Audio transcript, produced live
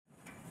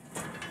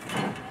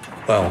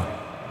Well,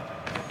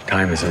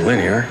 time isn't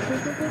linear,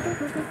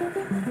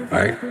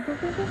 right?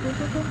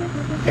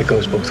 It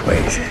goes both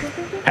ways.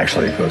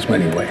 Actually, it goes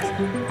many ways.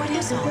 What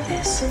is all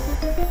this?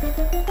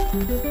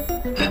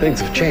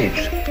 Things have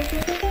changed.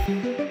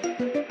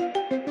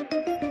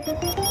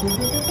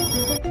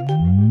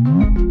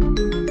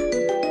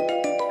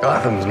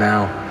 Gotham's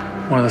now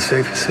one of the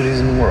safest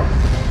cities in the world.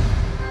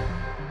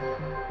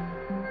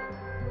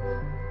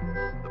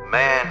 The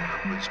man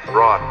who's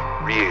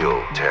brought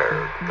real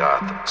terror to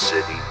Gotham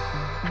City,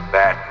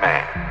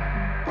 Batman.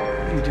 What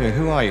are you doing?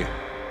 Who are you?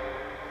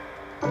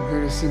 I'm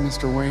here to see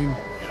Mr. Wayne.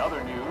 In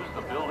other news,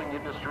 the building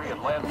industry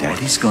and landlords...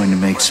 Daddy's going to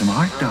make some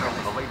art, darling.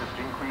 ...the latest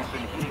increase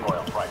in heating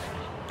oil prices.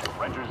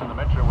 Renters in the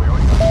metro area...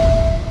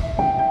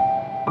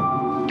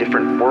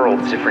 Different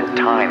worlds, different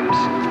times,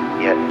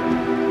 yet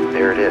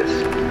there it is.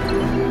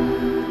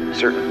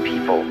 Certain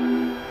people,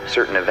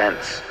 certain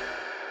events,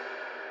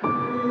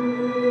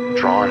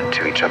 drawn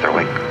to each other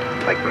like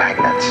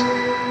magnets.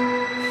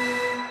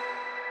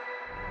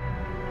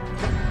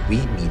 We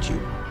need you.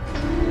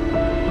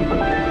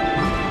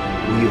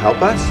 Will you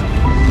help us?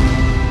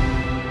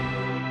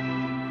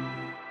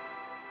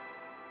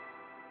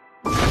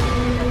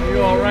 Are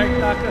you all right,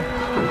 Doctor?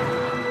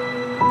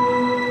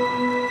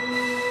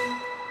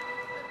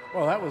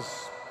 Well, that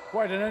was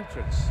quite an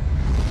entrance.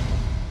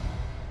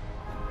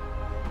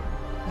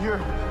 You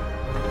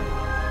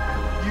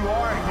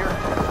are here.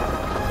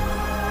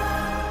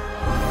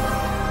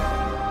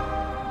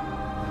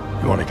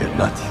 You want to get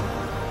nuts?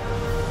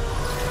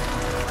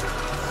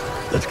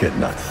 Let's get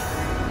nuts.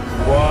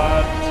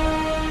 What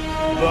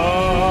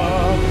the